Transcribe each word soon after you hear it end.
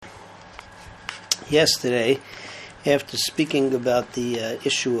Yesterday, after speaking about the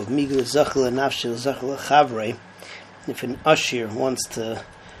issue of Migla Zachel and Nafshel Zachel Chavre, if an Ashir wants to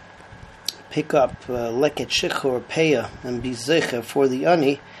pick up Leket Shikha or Peya and be Zecha for the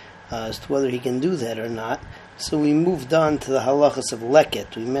Ani, as to whether he can do that or not. So we moved on to the halachas of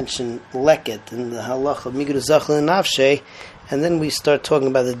Leket. We mentioned Leket in the halach of Migla Zachel and Nafshel, and then we start talking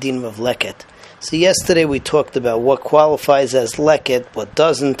about the din of Leket. So yesterday we talked about what qualifies as Leket, what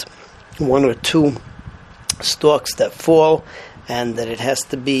doesn't, one or two stalks that fall, and that it has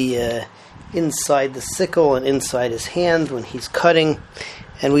to be inside the sickle and inside his hand when he's cutting.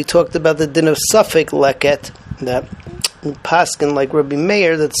 And we talked about the din of Safek Leket, that Paskin, like Rabbi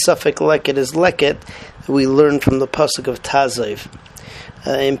Meir, that Safek Leket is Leket, that we learned from the pasuk of Tazav.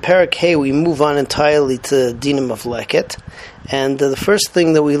 In Parak Hay, we move on entirely to dinim of Leket, and the first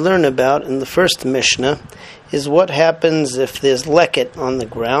thing that we learn about in the first Mishnah is what happens if there's Leket on the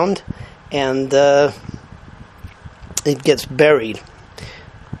ground and it gets buried.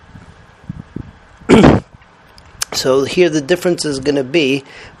 So here the difference is going to be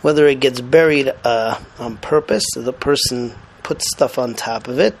whether it gets buried on purpose, so the person puts stuff on top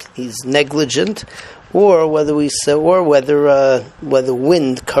of it, he's negligent, or whether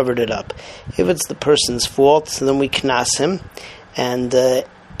wind covered it up. If it's the person's fault, so then we knas him, and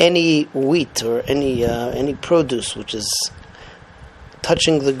any wheat or any produce which is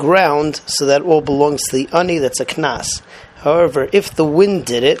touching the ground, so that all belongs to the ani, that's a knas. However, if the wind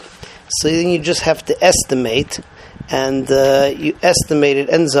did it, so then you just have to estimate, and you estimate it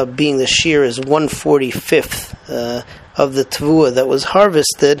ends up being the shear is 1/45th of the tvua that was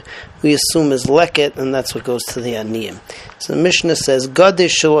harvested, we assume is leket, and that's what goes to the aniyim. So the Mishnah says,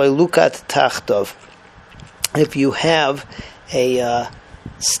 Gadish shaloi lukat tachtov. If you have a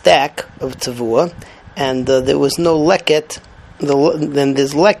stack of tvua, and there was no leket, then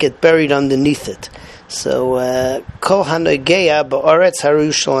there's leket buried underneath it. So, kol hanogeya ba'aretz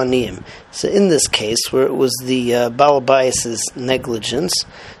haru shalaniyim. So in this case, where it was the balabayas's negligence,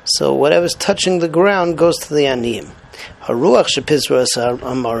 so whatever's touching the ground goes to the aniyim. Haruach shepizras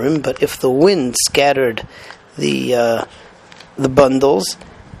amarim, but if the wind scattered the bundles,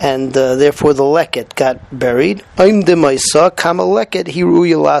 and therefore the leket got buried, aim demaisa kama leket hiru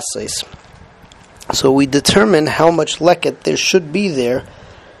yelases. So we determine how much leket there should be there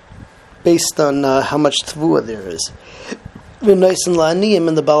based on how much tvua there is. V'noisen la'aniyim,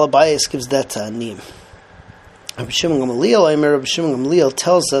 and the balabayas gives that to aniyim. Rabbi Shimon Gamliel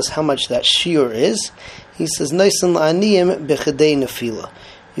tells us how much that shiur is. He says, noisen la'aniyim b'chedei nefila.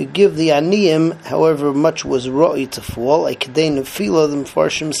 You give the aniyim however much was ro'i to fall. A kedei nefila, the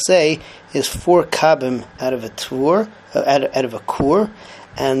Mefarshim say, is 4 kabim out of a tvur, out of a kur,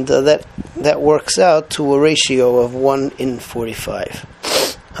 and that works out to a ratio of 1:45.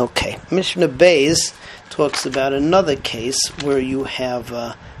 Okay, Mishnah Beis talks about another case where you have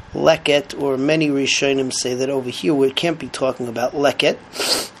leket, or many Rishonim say that over here we can't be talking about leket.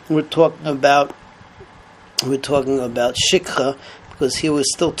 We're talking about shikha, because here we're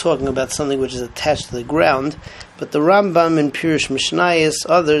still talking about something which is attached to the ground. But the Rambam and Pirush Mishnayos,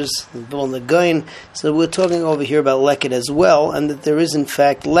 others, the Nagoin, so we're talking over here about leket as well, and that there is in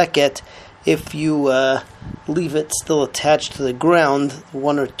fact leket if you leave it still attached to the ground.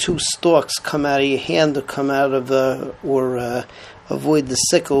 1 or 2 stalks come out of your hand, or come out of avoid the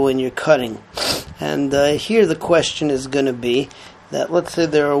sickle when you're cutting. And here the question is going to be that, let's say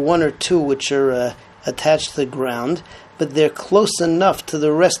there are 1 or 2 which are attached to the ground, but they're close enough to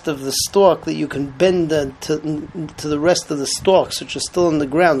the rest of the stalk that you can bend to the rest of the stalks which are still in the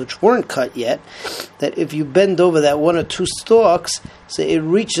ground, which weren't cut yet, that if you bend over that 1 or 2 stalks, so it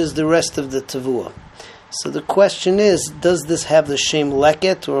reaches the rest of the tavua. So the question is, does this have the shem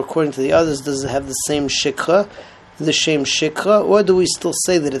leket, or according to the others, does it have the same shikha, or do we still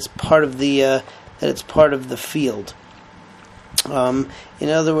say that it's part of the field? In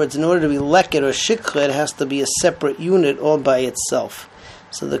other words, in order to be leket or shikha, it has to be a separate unit all by itself.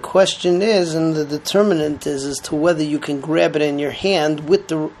 So the question is, and the determinant is as to whether you can grab it in your hand with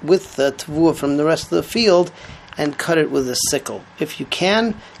the tavua from the rest of the field and cut it with a sickle. If you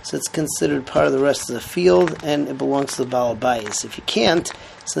can, so it's considered part of the rest of the field and it belongs to the balabayas. If you can't,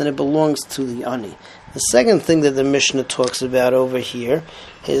 so then it belongs to the ani. The second thing that the Mishnah talks about over here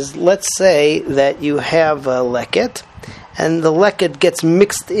is, let's say that you have a leket, and the leket gets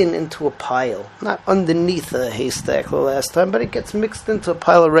mixed into a pile, not underneath a haystack the last time, but it gets mixed into a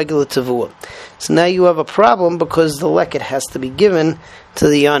pile of regular tavua. So now you have a problem because the leket has to be given to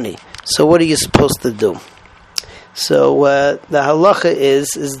the ani. So what are you supposed to do? So the halacha is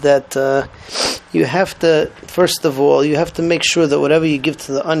that you have to, first of all, you have to make sure that whatever you give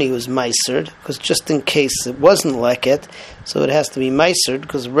to the ani was meisered, because just in case it wasn't leket, so it has to be meisered,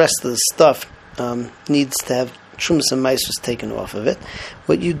 because the rest of the stuff needs to have trumas and meisers taken off of it.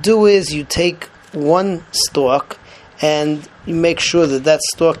 What you do is you take one stalk and you make sure that that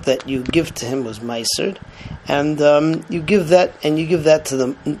stalk that you give to him was meisered, and you give that to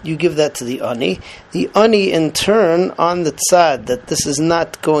the ani. The ani in turn on the tzad that this is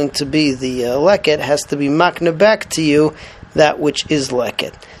not going to be the leket has to be makna back to you that which is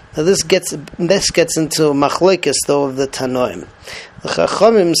leket. Now this gets into machlokes though of the Tanoim. The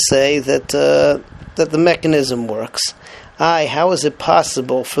Chachamim say that the mechanism works. How is it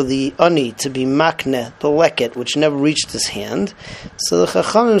possible for the ani to be makne, the leket, which never reached his hand? So the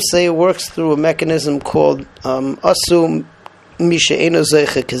Chachamim say it works through a mechanism called asu mishe'eno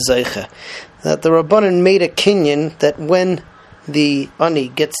zeicha kezeicha. That the Rabbanan made a kinyan that when the ani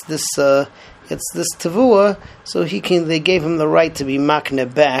gets this tavua, so they gave him the right to be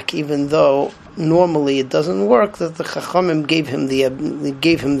makne back, even though normally it doesn't work. That the Chachamim gave him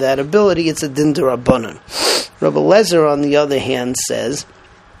that ability. It's a din d'Rabbanan. Rabbi Lezer, on the other hand, says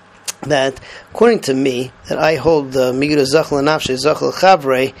that, according to me, that I hold Migdal Zachal Nafshe Zachal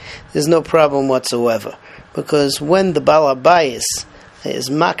Chavrei, there's no problem whatsoever. Because when the Baal Habayis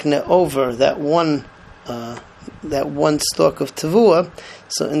is makne over that one stalk of Tavua,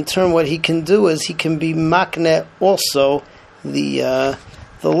 so in turn what he can do is he can be makne also the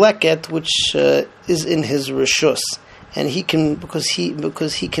leket which is in his reshus. And he can because he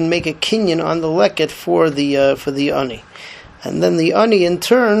can make a kinyan on the leket for the ani, and then the ani in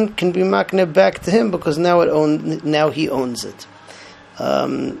turn can be makne back to him because now he owns it.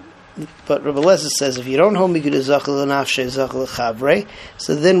 But Rabbi Lezer says if you don't hold Migdal Zachal Nafshe Zachal Chavrei,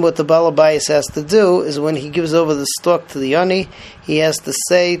 so then what the Baal Habayis has to do is when he gives over the stalk to the ani, he has to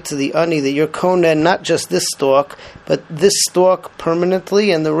say to the ani that you're kona not just this stalk, but this stalk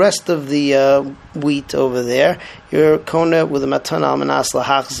permanently, and the rest of the wheat over there, you're kona with a matana al manas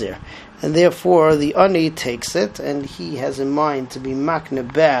lahachzir. And therefore the ani takes it, and he has in mind to be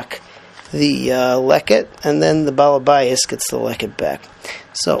makne back the leket, and then the Baal Habayis gets the leket back.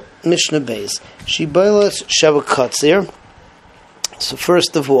 So, Mishnah Beis. Shibolos Sheva Katzir. So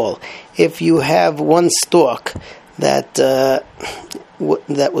first of all, if you have one stalk that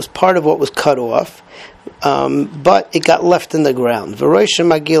was part of what was cut off, but it got left in the ground, V'roisha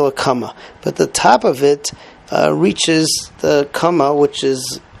Magila Kama, but the top of it reaches the Kama, which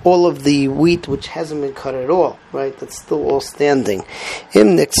is all of the wheat which hasn't been cut at all, right? That's still all standing.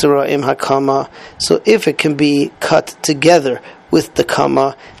 Im Niksara Im Hakama. So if it can be cut together with the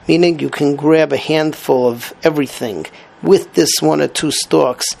kama, meaning you can grab a handful of everything with this one or two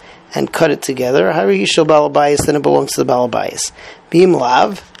stalks and cut it together, Hari Yishal Baal Habayis, then it belongs to the Baal Habayis. B'im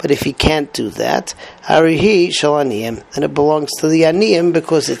Lav, but if he can't do that, Hari Shal Aniyim, then it belongs to the Aniyim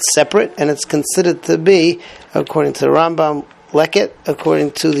because it's separate and it's considered to be, according to the Rambam, leket, according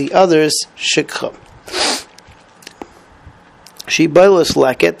to the others, shikha. Shibolos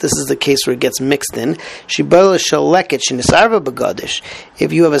leket, this is the case where it gets mixed in. Shibolos shal leket, shinisarva begadish.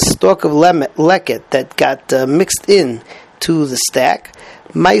 If you have a stalk of leket that got mixed in to the stack,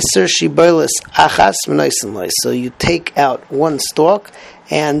 meiser shibolos achas v'noisen lois. So you take out one stalk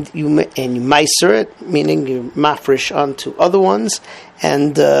and you meiser it, meaning you mafresh onto other ones,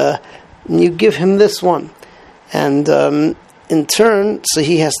 and you give him this one. And in turn, so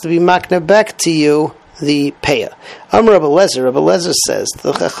he has to be makna back to you the payah. Rabbi Lezer says to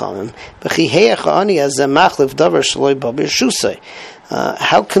the Chachamim,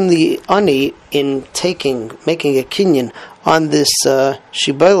 how can the ani in making a kinyan on this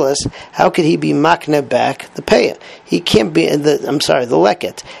shibolos, how could he be makna back the payah? He can't be the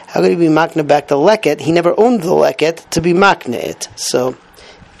leket. How could he be makna back the leket? He never owned the leket to be makna it. So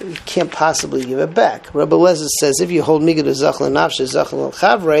you can't possibly give it back. Rabbi Lezer says if you hold Migdal Zachal Nafshe Zachal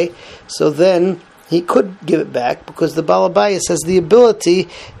Chavrei, so then he could give it back because the Baal Habayis has the ability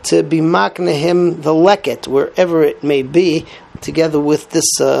to be makna him the leket wherever it may be, together with this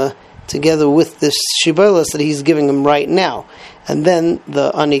shibolos that he's giving him right now, and then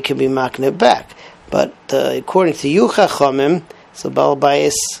the ani can be makna back. But according to you Chachamim, so Baal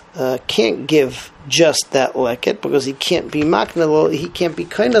Habayis can't give just that leket because he can't be makna, he can't be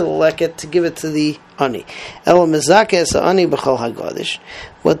kind of the leket to give it to the ani. Elo mezakeh ani b'chol hagadish.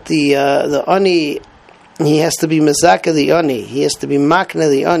 What the ani, he has to be mezakeh the ani. He has to be makna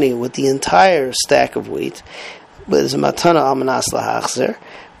the ani with the entire stack of wheat. But there's a matana al manas lahachzer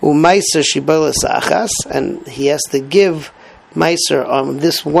u'meiser shibolos achas, and he has to give Meiser on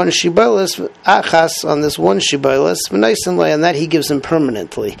this one shibolas, achas on this one shibolas, and that he gives him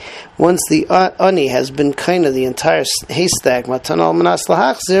permanently. Once the ani has been kind of the entire haystack, matan al manas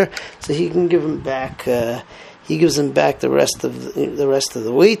lahachzir, so he can give him back. He gives him back the rest of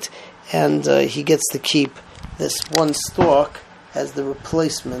the wheat, and he gets to keep this one stalk as the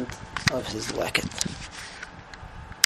replacement of his leket.